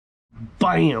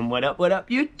Bam! What up,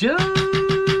 YouTube?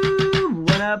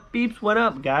 What up, peeps? What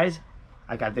up, guys?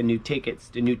 I got the new tickets,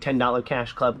 the new $10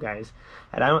 cash club, guys.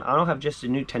 And I don't have just a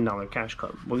new $10 cash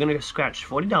club. We're gonna scratch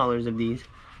 $40 of these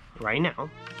right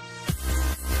now.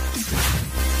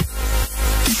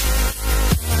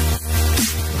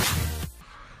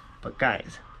 But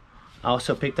guys, I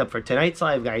also picked up for tonight's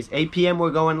live, guys. 8 p.m.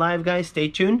 we're going live, guys. Stay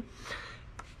tuned.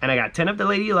 And I got 10 of the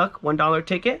Lady Luck $1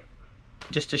 ticket.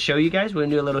 Just to show you guys, we're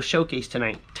gonna do a little showcase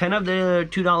tonight. 10 of the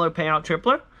 $2 payout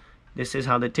tripler. This is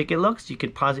how the ticket looks. You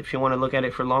could pause if you want to look at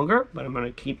it for longer, but I'm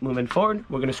gonna keep moving forward.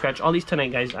 We're gonna scratch all these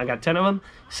tonight, guys. I got 10 of them.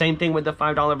 Same thing with the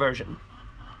 $5 version.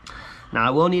 Now I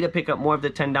will need to pick up more of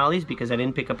the $10 because I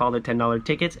didn't pick up all the $10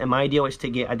 tickets. And my idea was to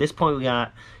get, at this point, we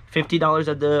got $50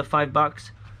 of the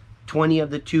 $5, 20 of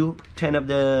the 2, 10 of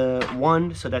the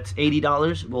 1, so that's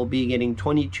 $80. We'll be getting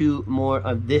 22 more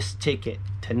of this ticket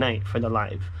tonight for the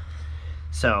live.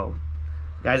 So,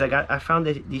 guys, I found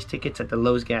these tickets at the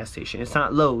Lowe's gas station. It's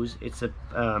not Lowe's, it's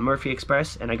a Murphy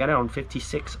Express, and I got it on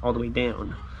 56 all the way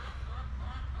down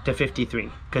to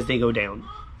 53 because they go down.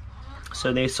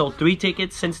 So they sold 3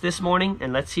 tickets since this morning,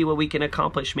 and let's see what we can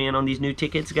accomplish, man, on these new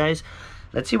tickets, guys.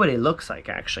 Let's see what it looks like,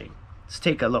 actually. Let's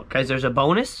take a look, guys. There's a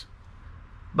bonus,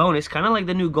 kind of like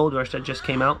the new Gold Rush that just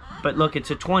came out, but look,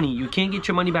 it's a 20. You can't get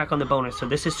your money back on the bonus, so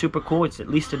this is super cool. It's at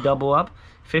least a double up.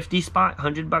 50 spot,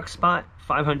 $100 spot,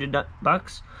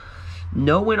 $500.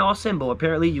 No win all symbol.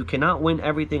 Apparently you cannot win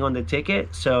everything on the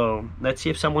ticket, so let's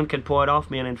see if someone can pull it off,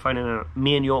 man, and find a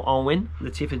manual all win.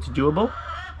 Let's see if it's doable.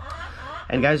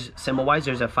 And guys, symbol wise,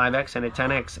 there's a 5x and a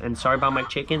 10x, and sorry about my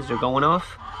chickens, they're going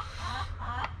off.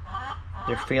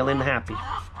 They're feeling happy.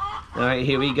 All right,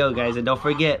 here we go, guys. And don't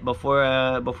forget,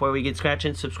 before we get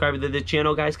scratching, subscribe to the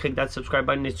channel, guys. Click that subscribe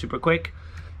button. It's super quick.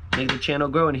 Make the channel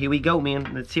grow. And here we go,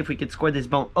 man. Let's see if we can score this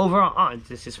bone. Overall odds,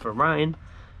 this is for Ryan,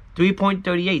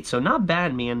 3.38. So not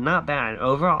bad, man. Not bad.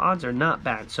 Overall odds are not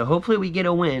bad. So hopefully we get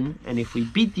a win. And if we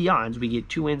beat the odds, we get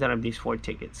 2 wins out of these 4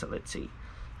 tickets. So let's see.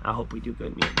 I hope we do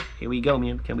good, man. Here we go,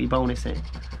 man. Can we bonus it?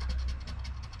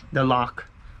 The lock.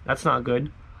 That's not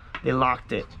good. They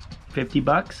locked it.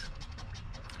 $50.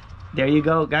 There you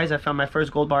go, guys. I found my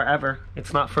first gold bar ever.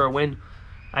 It's not for a win.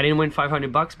 I didn't win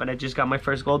 $500, but I just got my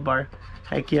first gold bar.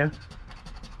 Heck yeah.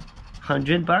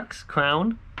 $100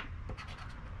 crown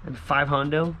and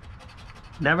 $500.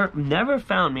 Never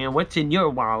found, man. What's in your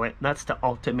wallet? That's the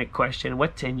ultimate question.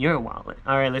 What's in your wallet?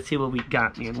 All right, let's see what we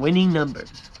got, man. Winning numbers.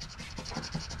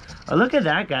 Oh, look at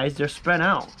that, guys. They're spread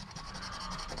out.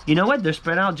 You know what? They're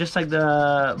spread out just like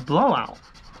the blowout.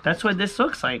 That's what this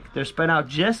looks like. They're spread out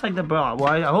just like the blowout.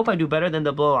 Well, I hope I do better than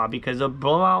the blowout, because the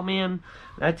blowout, man,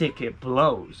 that ticket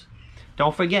blows.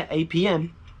 Don't forget, 8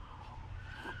 p.m.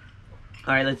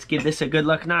 All right, let's give this a good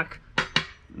luck knock.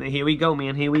 Here we go,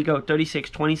 man. Here we go.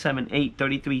 36, 27, 8,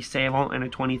 33, 7, and a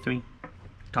 23.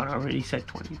 Thought I already said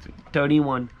 23.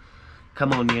 31.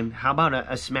 Come on, man. How about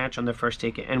a smash on the first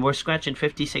ticket? And we're scratching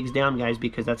 56 down, guys,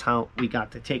 because that's how we got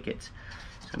the tickets.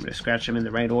 I'm going to scratch them in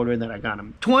the right order that I got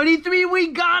them. 23, we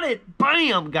got it!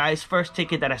 Bam, guys. First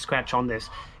ticket that I scratched on this.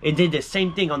 It did the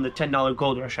same thing on the $10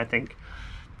 Gold Rush, I think.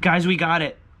 Guys, we got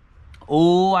it.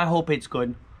 Oh, I hope it's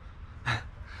good.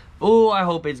 Oh, I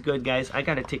hope it's good, guys. I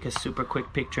got to take a super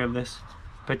quick picture of this.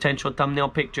 Potential thumbnail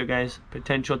picture, guys.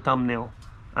 Potential thumbnail.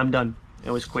 I'm done.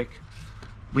 It was quick.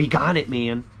 We got it,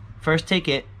 man. First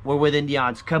ticket. We're within the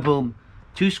odds. Kaboom.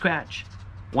 2 scratch.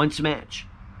 1 smash.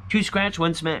 2 scratch,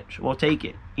 1 smash. We'll take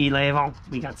it. 11.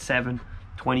 We got 7.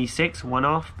 26. 1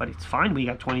 off, but it's fine. We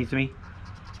got 23.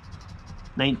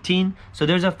 19. So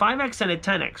there's a 5x and a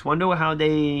 10x. Wonder how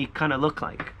they kind of look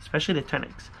like, especially the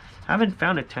 10x. I haven't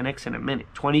found a 10x in a minute.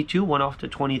 22. 1 off to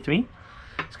 23.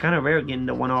 It's kind of rare getting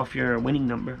the 1 off your winning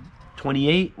number.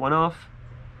 28. 1 off.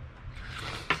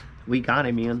 We got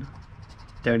it, man.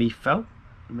 34.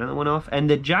 Another 1 off. And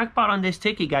the jackpot on this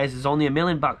ticket, guys, is only $1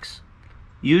 million.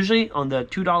 Usually on the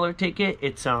 $2 ticket,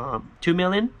 it's $2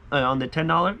 million. On the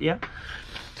 $10, yeah,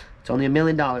 it's only $1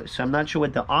 million. So I'm not sure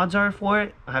what the odds are for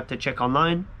it. I have to check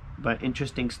online. But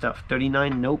interesting stuff.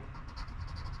 39, nope.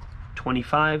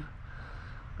 25,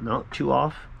 no, 2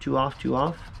 off, 2 off, 2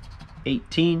 off.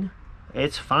 18,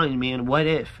 it's fine, man. What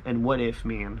if? And what if,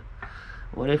 man?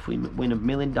 What if we win $1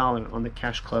 million on the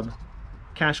Cash Club?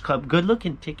 Cash Club, good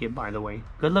looking ticket, by the way.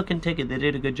 Good looking ticket. They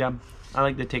did a good job. I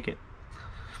like the ticket.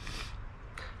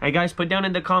 Hey guys, put down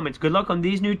in the comments. Good luck on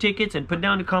these new tickets, and put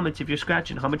down in the comments if you're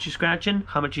scratching. How much you scratching?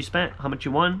 How much you spent? How much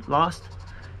you won? Lost?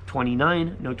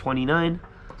 29. No 29.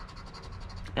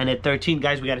 And at 13,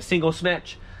 guys, we got a single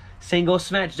smash. Single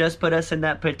smash just put us in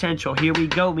that potential. Here we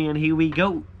go, man. Here we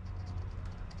go.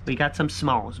 We got some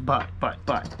smalls, but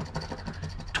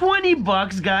 20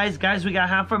 bucks, guys. Guys, we got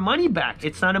half our money back.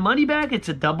 It's not a money back, it's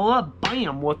a double up.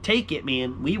 Bam, we'll take it,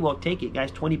 man. We will take it,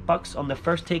 guys. 20 bucks on the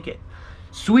first ticket.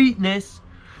 Sweetness.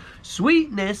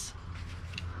 Sweetness.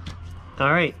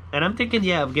 All right, and I'm thinking,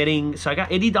 yeah, of getting, so I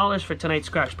got $80 for tonight's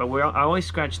scratch, but I always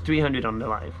scratch 300 on the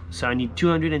live. So I need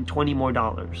 $220 more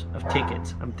of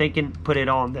tickets. I'm thinking put it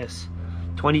all on this.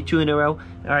 22 in a row.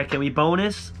 All right, can we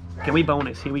bonus? Can we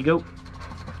bonus? Here we go.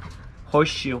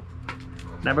 Horseshoe.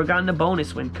 Never gotten a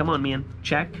bonus win. Come on, man.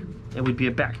 Check. It would be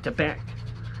a back-to-back.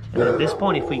 And at this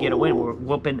point, if we get a win,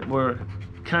 we're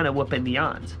kind of whooping the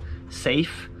odds.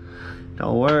 Safe.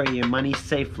 Don't worry, your money's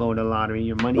safe, Florida Lottery.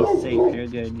 Your money's safe. You're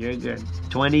good. You're good.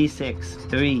 26,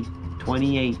 3,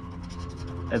 28.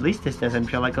 At least this doesn't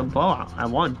feel like a blowout. I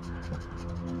won.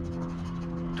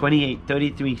 28,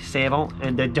 33, Savon,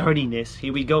 and the dirtiness.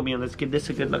 Here we go, man. Let's give this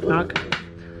a good look knock.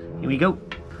 Here we go.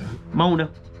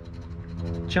 Mona.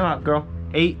 Chill out, girl.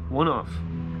 8, 1 off.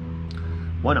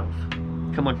 1 off.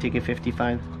 Come on, ticket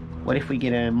 55. What if we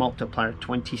get a multiplier?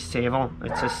 20 Savon.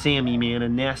 It's a Sammy, man. A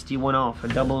nasty 1 off. A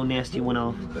double nasty 1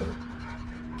 off.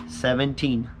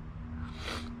 17.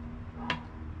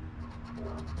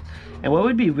 And what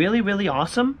would be really, really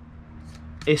awesome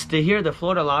is to hear the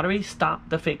Florida Lottery stop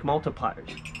the fake multipliers.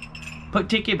 Put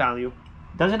ticket value.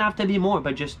 Doesn't have to be more,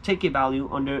 but just ticket value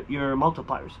under your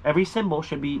multipliers. Every symbol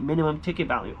should be minimum ticket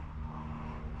value.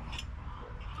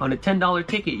 On a $10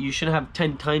 ticket, you should have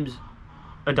 10 times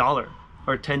 $1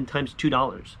 or 10 times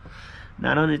 $2.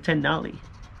 Not on a $10.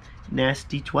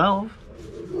 Nasty 12.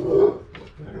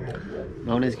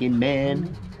 Mona's getting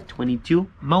mad. 22.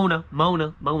 Mona.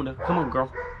 Come on,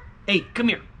 girl. Hey, come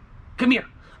here. Come here.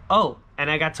 Oh, and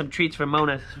I got some treats for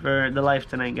Mona for the live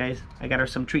tonight, guys. I got her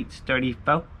some treats.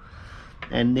 34.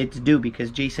 And it's due because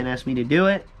Jason asked me to do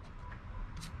it.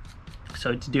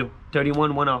 So it's due.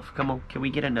 31, 1 off. Come on. Can we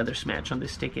get another smash on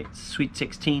this ticket? Sweet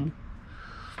 16.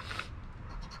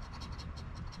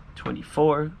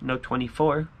 24. No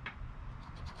 24.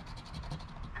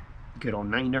 Good old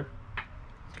 9er.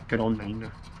 Good old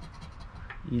 9er.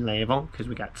 11. Because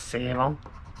we got 7.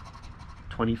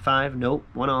 25. Nope.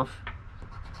 1 off.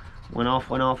 1 off,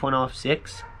 1 off, 1 off.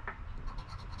 6.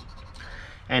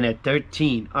 And at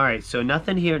 13. Alright, so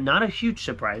nothing here. Not a huge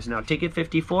surprise. Now, ticket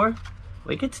 54.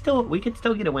 We could still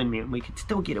get a win, man. We could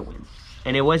still get a win.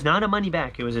 And it was not a money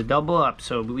back. It was a double up.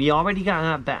 So we already got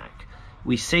that back.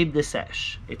 We saved the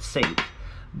sesh. It's saved.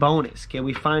 Bonus. Can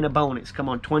we find a bonus? Come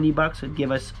on, 20 bucks would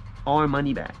give us our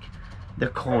money back. The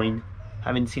coin.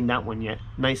 Haven't seen that one yet.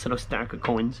 Nice little stack of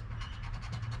coins.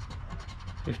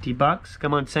 50 bucks.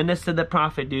 Come on, send us to the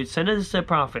profit, dude. Send us to the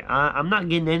profit. I'm not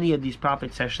getting any of these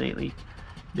profit sesh lately.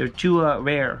 They're too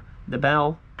rare. The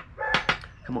bell.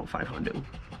 Come on, 500.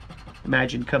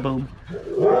 Imagine, kaboom.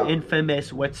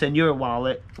 Infamous, what's in your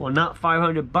wallet? Well, not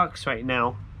 500 bucks right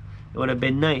now. It would have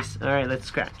been nice. All right, let's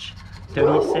scratch.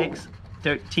 36,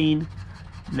 13,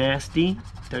 nasty,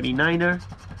 39er,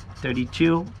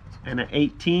 32, and an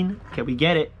 18. Can we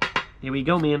get it? Here we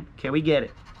go, man. Can we get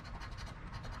it?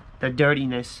 The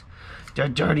dirtiness. The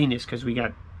dirtiness, because we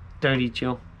got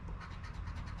 32.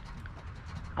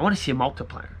 I want to see a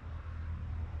multiplier.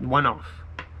 1 off.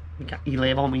 We got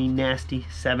 11, we need nasty.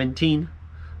 17.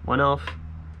 1 off.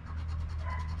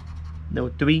 No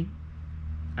 3.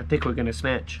 I think we're gonna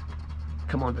smash.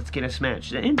 Come on, let's get a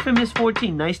smash. The infamous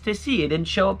 14. Nice to see. It didn't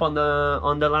show up on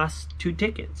the last 2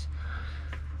 tickets.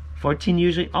 14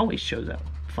 usually always shows up.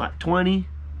 Flat 20.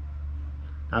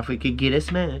 Now if we could get a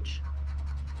smash.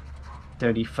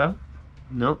 34.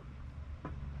 Nope.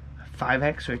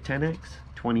 5x or 10x.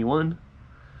 21.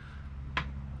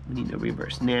 We need a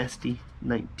reverse nasty.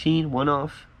 19, 1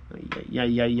 off.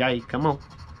 Yeah. Come on.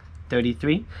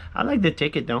 33. I like the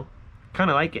ticket though. Kind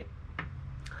of like it.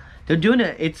 They're doing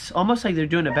it. It's almost like they're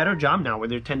doing a better job now with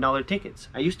their $10 tickets.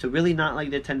 I used to really not like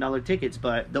the $10 tickets,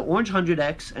 but the orange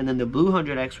 100x and then the blue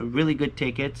 100x were really good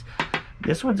tickets.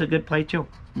 This one's a good play too.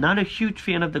 Not a huge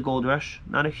fan of the Gold Rush.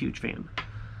 Not a huge fan.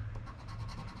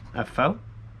 FO.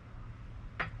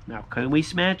 Now, can we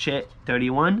smash it?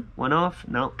 31, 1 off.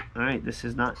 No. All right, this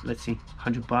is not. Let's see.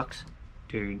 100 bucks.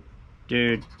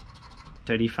 Dude.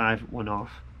 35, 1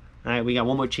 off. All right, we got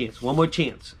one more chance. One more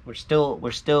chance. We're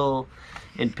still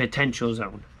in potential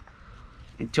zone.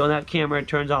 Until that camera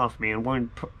turns off, man, we're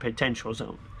in potential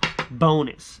zone.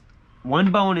 Bonus.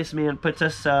 1 bonus, man, puts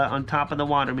us on top of the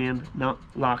water, man. No,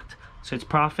 locked. So it's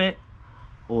profit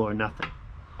or nothing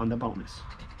on the bonus.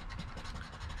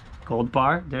 Gold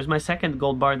bar. There's my second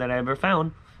gold bar that I ever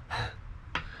found.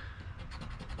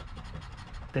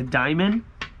 The diamond.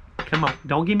 Come on.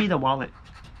 Don't give me the wallet.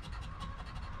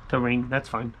 The ring. That's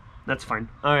fine. That's fine.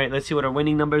 Alright, let's see what our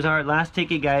winning numbers are. Last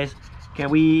ticket, guys. Can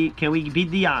we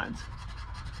beat the odds?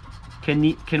 Can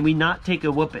we not take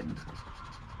a whooping?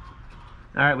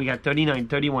 All right, we got 39,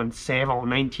 31, 7,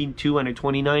 19,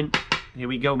 229. Here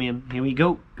we go, man. Here we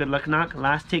go. Good luck, knock.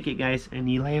 Last ticket, guys. And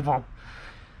 11.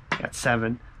 Got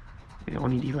 7. We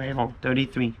don't need 11.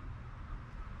 33.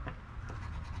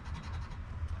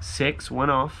 6, one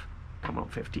off. Come on,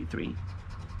 53.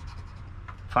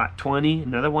 5, 20.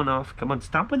 Another one off. Come on,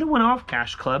 stop with the one off,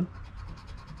 Cash Club.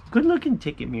 Good looking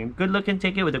ticket, man. Good looking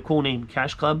ticket with a cool name,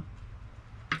 Cash Club.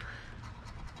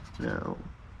 No.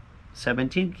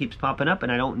 17 keeps popping up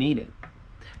and I don't need it.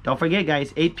 Don't forget,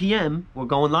 guys, 8 p.m. we're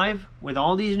going live with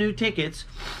all these new tickets.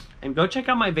 And go check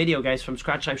out my video, guys, from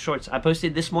Scratch Life Shorts. I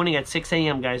posted this morning at 6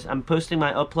 a.m., guys. I'm posting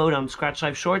my upload on Scratch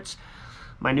Life Shorts,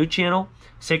 my new channel,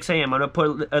 6 a.m. I'm going to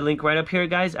put a link right up here,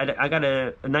 guys. I got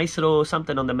a nice little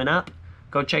something on the Manap.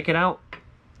 Go check it out.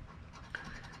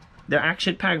 They're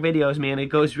action-packed videos, man. It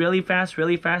goes really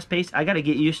fast-paced. I got to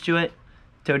get used to it.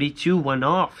 32, one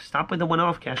off. Stop with the one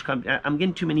off, Cash Club. I'm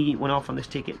getting too many one off on this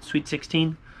ticket. Sweet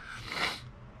 16.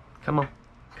 Come on.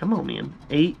 Come on, man.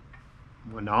 8,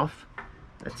 one off.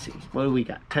 Let's see. What do we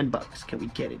got? 10 bucks. Can we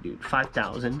get it, dude?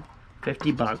 5,000.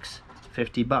 50 bucks.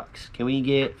 50 bucks. Can we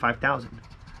get 5,000?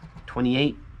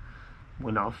 28.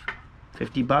 One off.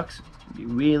 50 bucks. Be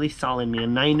really solid,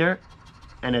 man. 9er.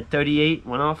 And a 38.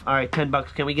 One off. All right, 10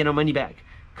 bucks. Can we get our money back?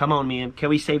 Come on, man. Can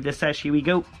we save the sesh? Here we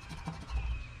go.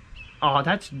 Oh,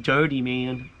 that's dirty,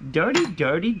 man.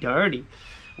 Dirty.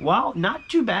 Well, not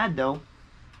too bad, though.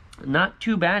 Not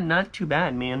too bad,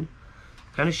 man.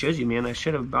 Kind of shows you, man. I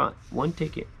should have bought one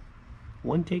ticket.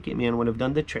 One ticket, man, would have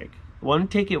done the trick. One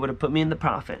ticket would have put me in the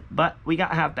profit. But we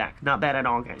got half back. Not bad at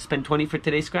all, guys. Spend 20 for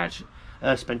today's scratch.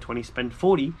 Spend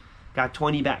 40. Got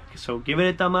 20 back. So give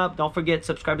it a thumb up. Don't forget,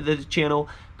 subscribe to the channel.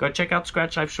 Go check out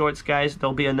Scratch Life Shorts, guys.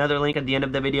 There'll be another link at the end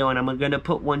of the video, and I'm going to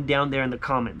put one down there in the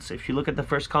comments. So if you look at the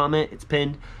first comment, it's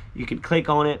pinned. You can click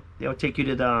on it. It'll take you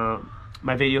to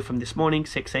my video from this morning,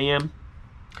 6 a.m.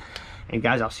 And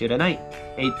guys, I'll see you tonight,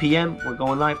 8 p.m. We're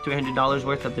going live, $300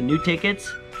 worth of the new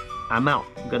tickets. I'm out.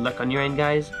 Good luck on your end,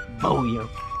 guys. Booyah.